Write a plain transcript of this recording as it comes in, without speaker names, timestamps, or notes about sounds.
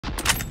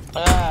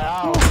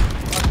Ow.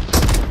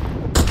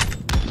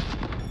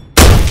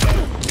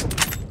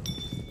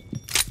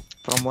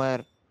 From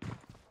where?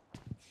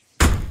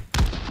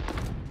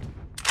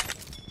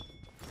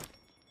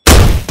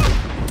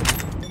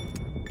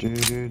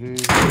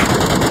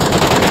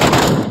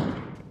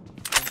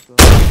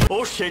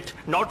 Oh shit,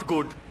 not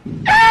good.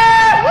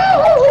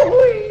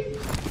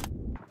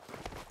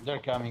 They're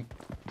coming.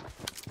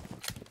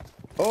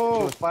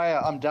 Oh,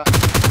 fire, I'm down.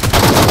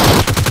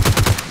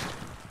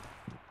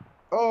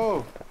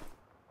 Oh!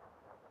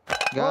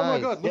 Guys, Oh my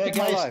god, look Yeah, at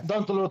my guys, life.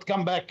 don't loot.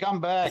 Come back, come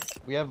back.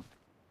 We have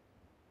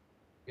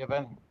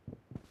any.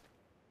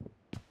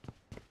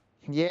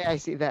 yeah, I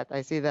see that.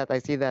 I see that. I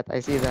see that. I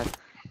see that.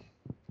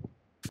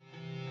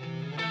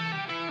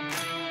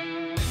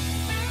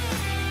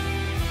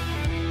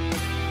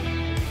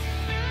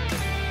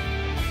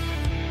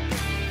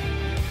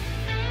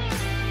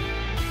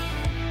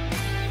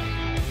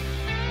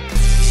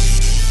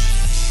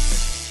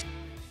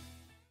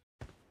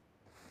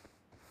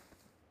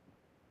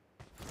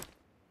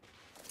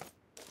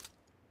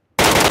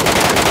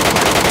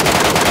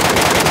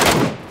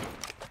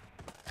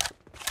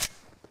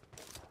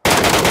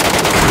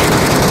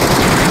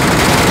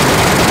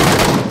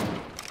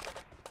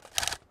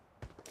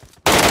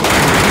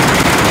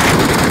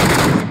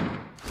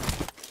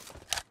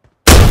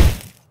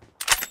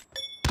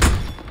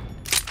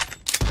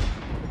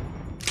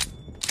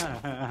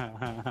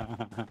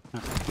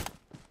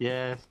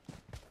 Yes.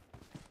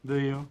 Do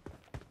you?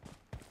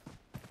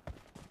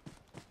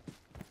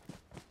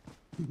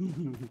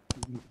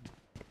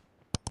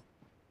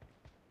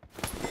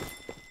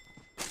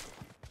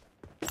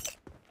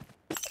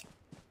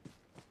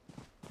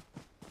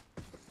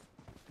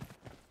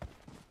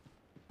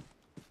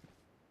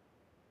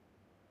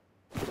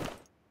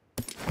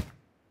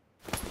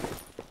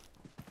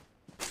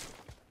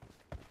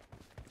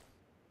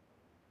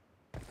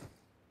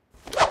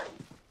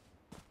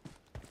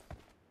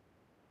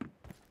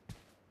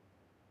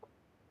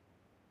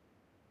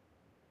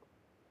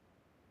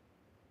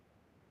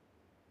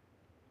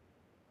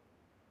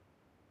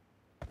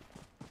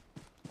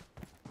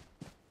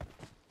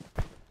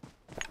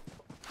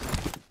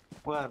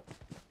 Where?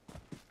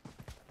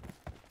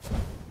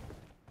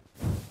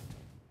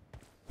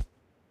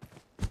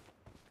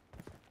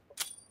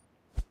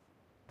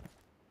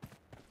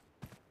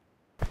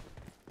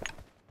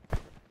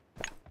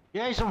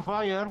 Yeah, he's on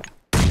fire.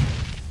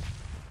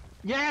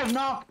 Yeah,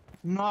 knock!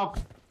 Knock!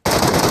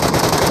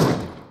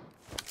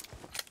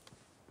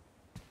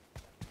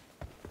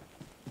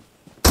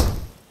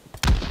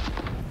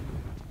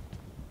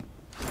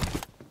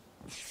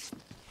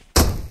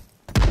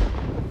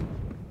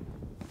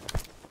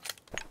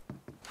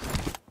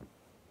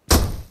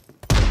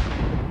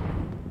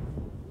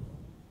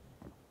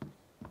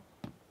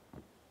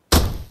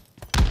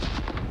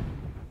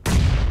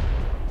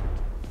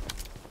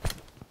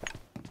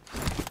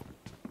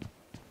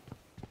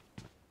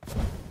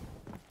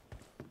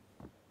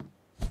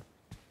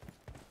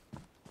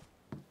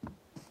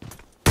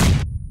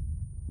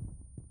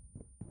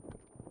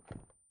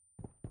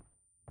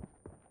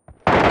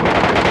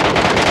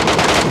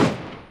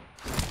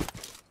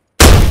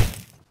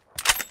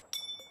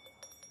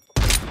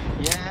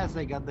 Yes,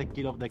 I got the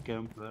kill of the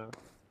camper.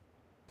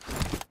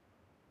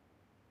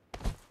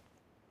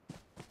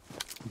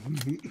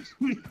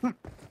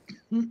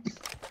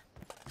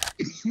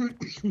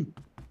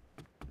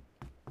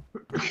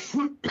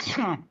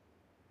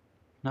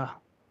 No.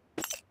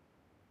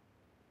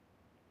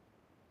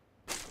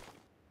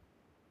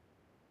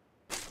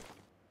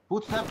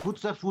 Footsteps,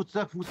 footsteps,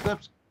 footsteps,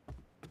 footsteps.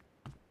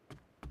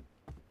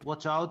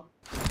 Watch out.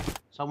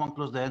 Someone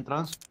close the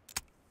entrance.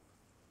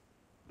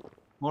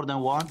 More than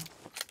one.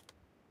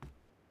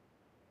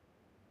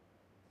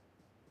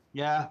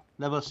 Yeah,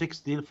 level 6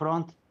 steel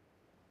front.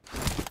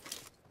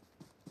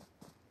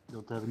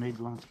 Don't have mid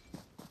one.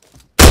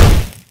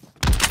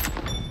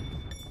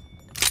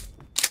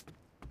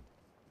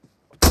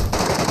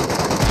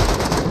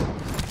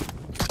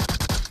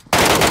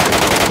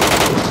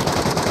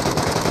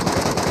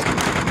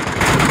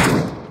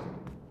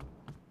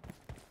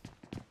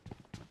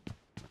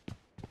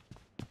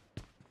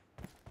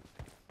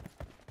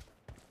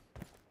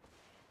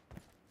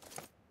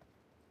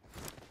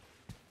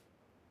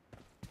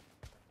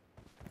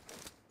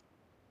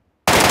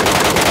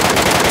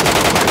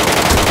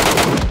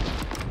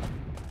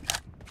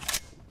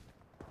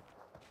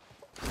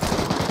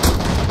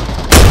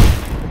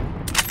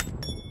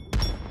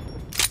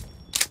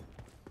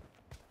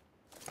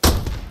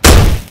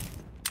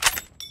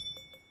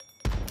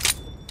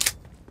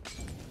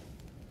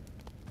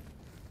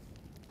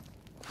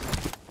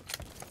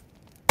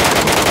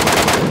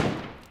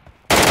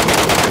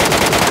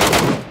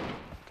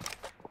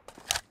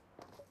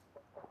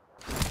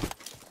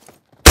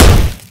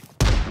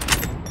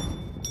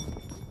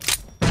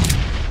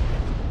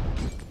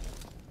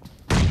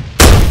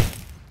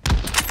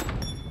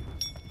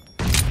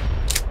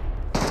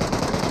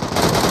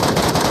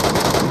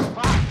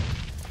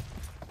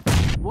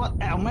 What?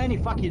 How many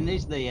fucking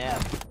nades they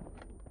have?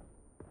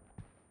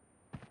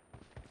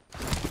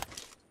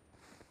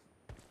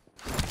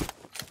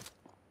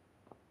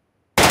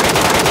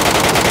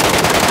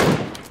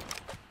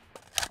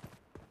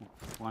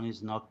 One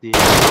is knocked in.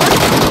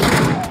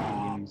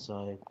 One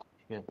inside.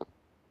 Shit.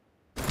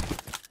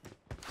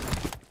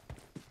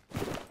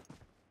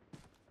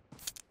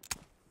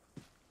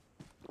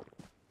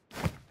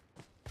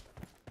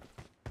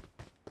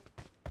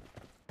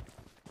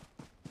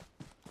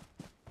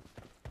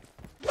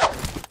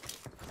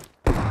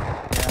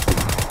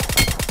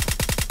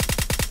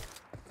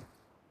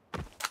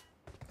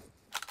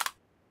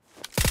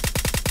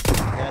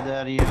 Yeah,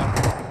 there you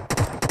are.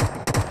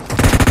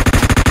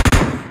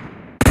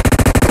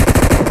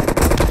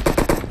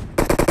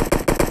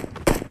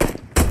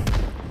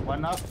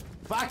 One up.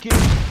 Fuck you!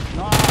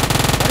 No!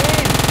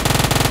 Kareem!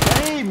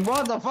 Kareem,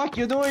 what the fuck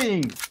you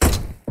doing?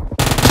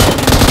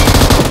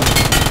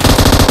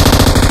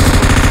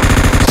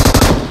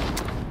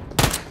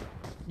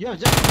 You have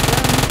just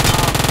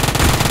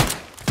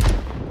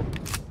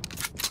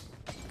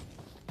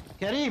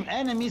Kareem,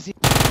 enemies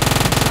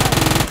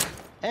inside.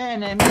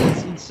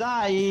 Enemies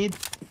inside.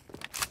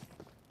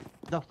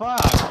 The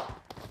fuck?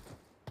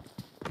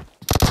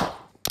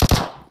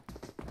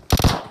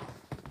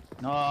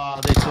 No,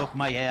 they took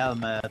my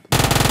helmet.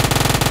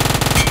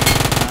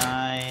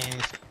 Nice.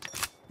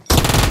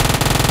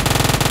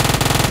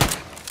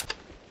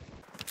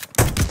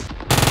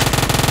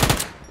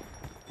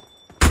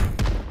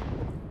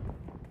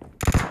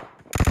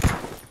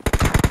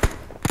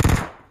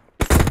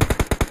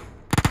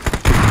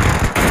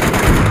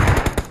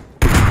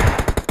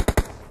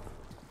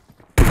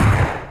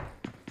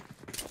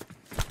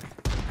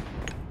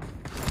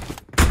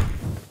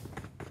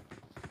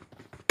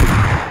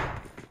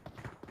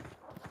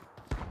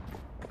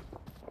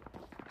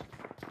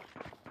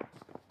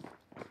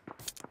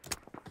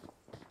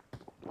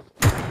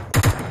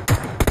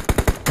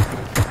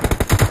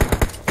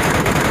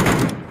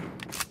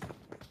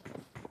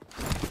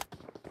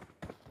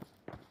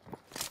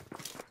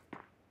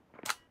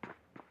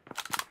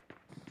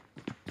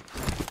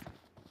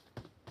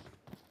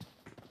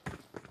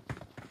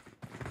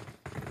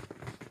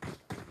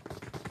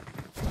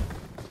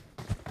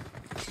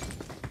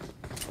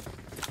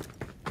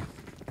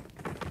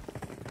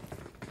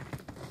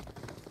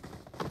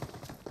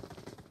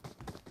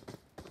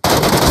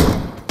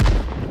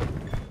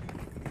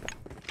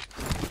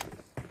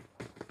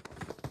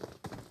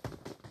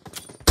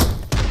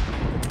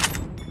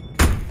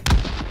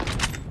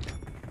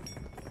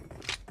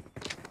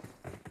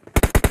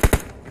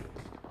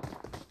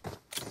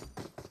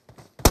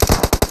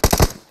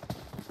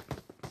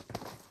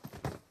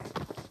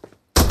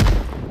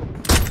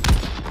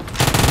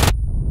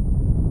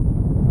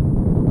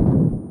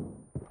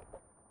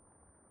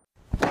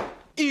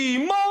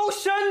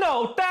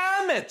 Emotional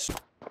damage.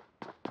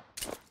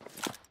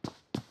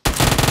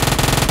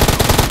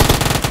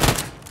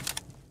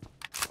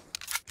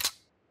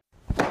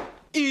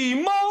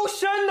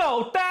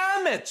 Emotional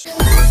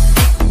damage.